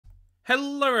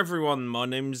Hello everyone, my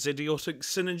name's Idiotic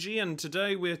Synergy, and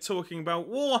today we're talking about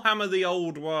Warhammer the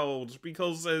Old World,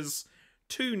 because there's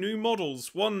two new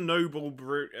models, one Noble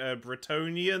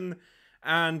Bretonnian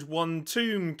and one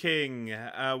Tomb King,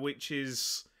 which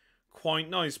is quite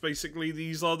nice. Basically,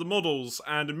 these are the models,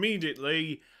 and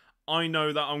immediately I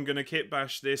know that I'm going to kit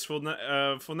bash this for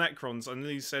Necrons. I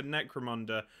nearly said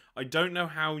Necromunda. I don't know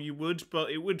how you would,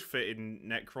 but it would fit in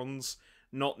Necrons,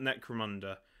 not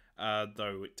Necromunda.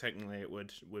 Though technically it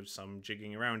would, with some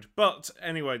jigging around. But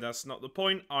anyway, that's not the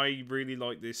point. I really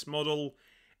like this model.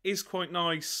 It's quite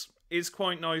nice. It's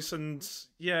quite nice, and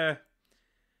yeah.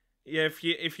 If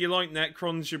you like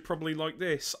Necrons, you probably like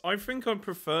this. I think I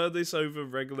prefer this over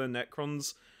regular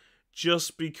Necrons,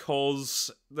 just because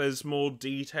there's more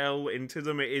detail into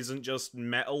them. It isn't just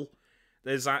metal.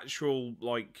 There's actual,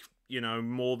 like, you know,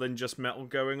 more than just metal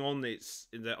going on. It's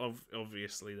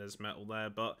obviously there's metal there,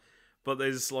 but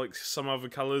there's like some other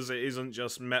colours. It isn't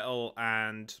just metal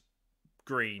and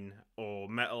green or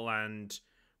metal and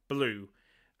blue.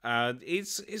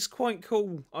 It's quite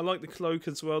cool. I like the cloak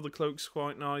as well. The cloak's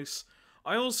quite nice.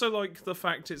 I also like the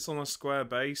fact it's on a square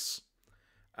base,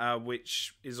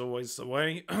 which is always the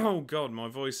way. Oh god, my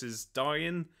voice is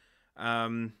dying.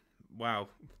 Wow,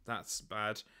 that's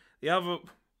bad. The other...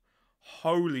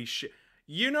 Holy shit.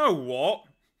 You know what?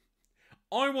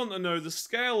 I want to know the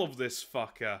scale of this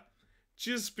fucker.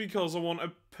 Just because I want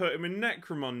to put him in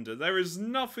Necromunda. There is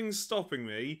nothing stopping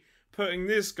me putting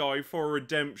this guy for a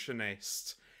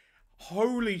Redemptionist.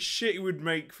 Holy shit, he would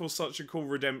make for such a cool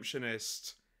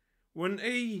Redemptionist. Wouldn't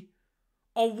he?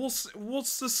 Oh,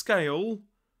 what's the scale?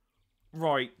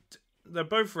 Right, they're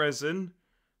both resin.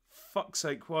 Fuck's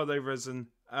sake, why are they resin?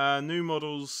 New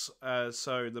models,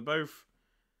 so they're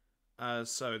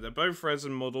both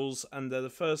resin models, and they're the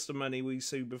first of many we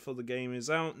see before the game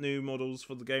is out. New models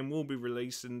for the game will be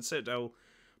released in Citadel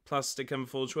plastic and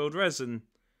Forge World resin.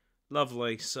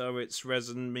 Lovely. So it's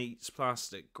resin meets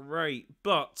plastic. Great.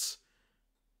 But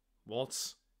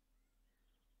what?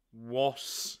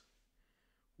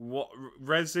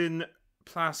 Resin,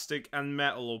 plastic, and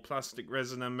metal, or plastic,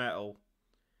 resin, and metal?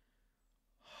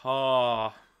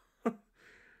 Ha.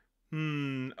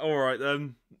 Alright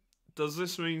then. Does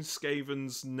this mean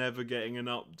Skaven's never getting an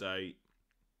update?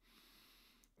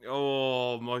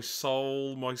 Oh, my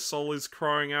soul is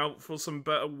crying out for some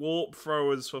better warp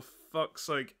throwers, for fuck's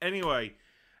sake. Anyway,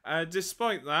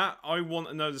 despite that, I want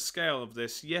to know the scale of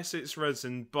this. Yes, it's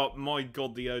resin, but my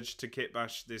god, the urge to kit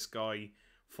bash this guy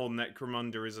for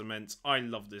Necromunda is immense. I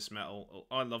love this metal.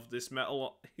 I love this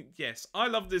metal. Yes, I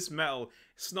love this metal.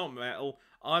 It's not metal.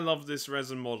 I love this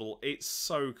resin model. It's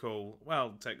so cool.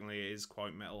 Well, technically it is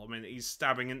quite metal. I mean, he's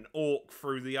stabbing an orc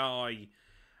through the eye.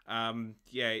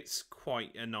 Yeah, it's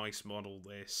quite a nice model,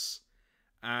 this.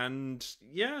 And,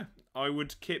 yeah, I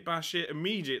would kit bash it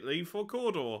immediately for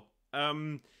Cawdor.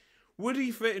 Would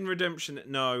he fit in Redemption?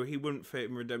 No, he wouldn't fit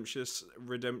in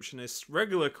Redemptionist.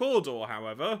 Regular Cawdor,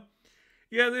 however...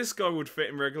 Yeah, this guy would fit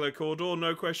in regular Cawdor,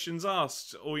 no questions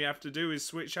asked. All you have to do is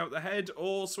switch out the head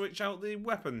or switch out the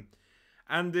weapon.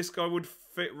 And this guy would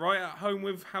fit right at home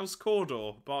with House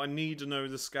Cawdor, but I need to know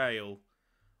the scale.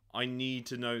 I need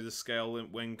to know the scale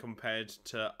when compared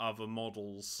to other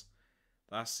models.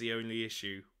 That's the only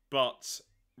issue. But,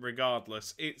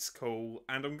 regardless, it's cool,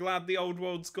 and I'm glad the old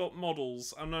world's got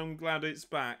models, and I'm glad it's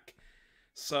back.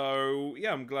 So,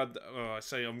 yeah, I'm glad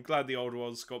I'm glad the old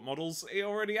world's got models. It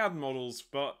already had models,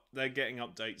 but they're getting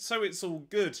updates, so it's all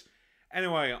good.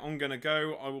 Anyway, I'm gonna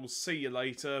go. I will see you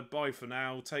later. Bye for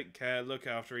now. Take care, look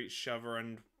after each other,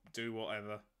 and do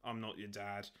whatever. I'm not your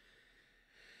dad.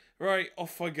 Right,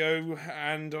 off I go,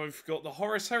 and I've got the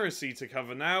Horus Heresy to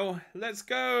cover now. Let's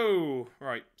go!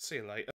 Right, see you later.